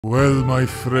Well, my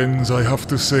friends, I have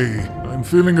to say, I'm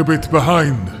feeling a bit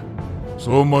behind.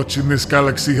 So much in this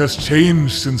galaxy has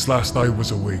changed since last I was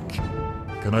awake.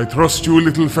 Can I trust you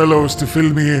little fellows to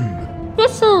fill me in?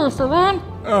 Yes, sir, Mr. Ron.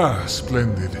 Ah,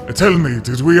 splendid. Tell me,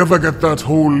 did we ever get that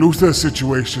whole Luther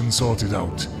situation sorted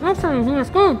out? Actually, he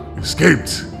escaped.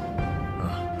 Escaped?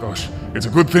 Gosh, it's a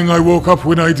good thing I woke up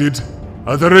when I did.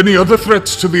 Are there any other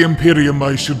threats to the Imperium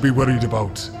I should be worried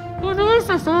about?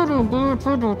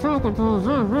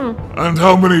 And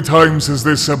how many times has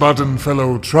this Abaddon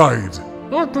fellow tried?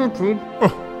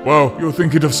 Oh, wow, you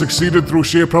think he'd have succeeded through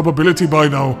sheer probability by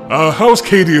now. How's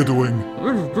Cadia doing?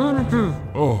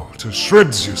 Oh, to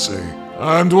shreds, you say?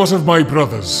 And what of my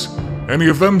brothers? Any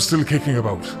of them still kicking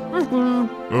about?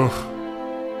 Ugh.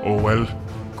 Oh well,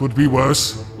 could be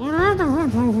worse. He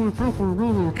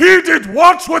did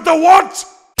what with the what?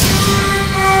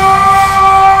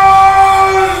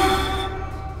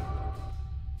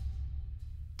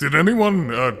 Did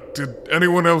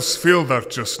anyone else feel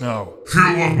that just now?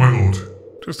 Feel what, my lord?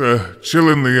 Just a chill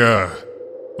in the air.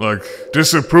 Like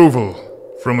disapproval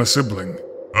from a sibling.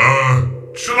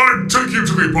 Shall I take you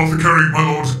to the apothecary,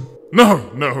 my lord?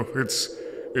 No,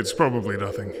 it's probably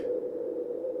nothing.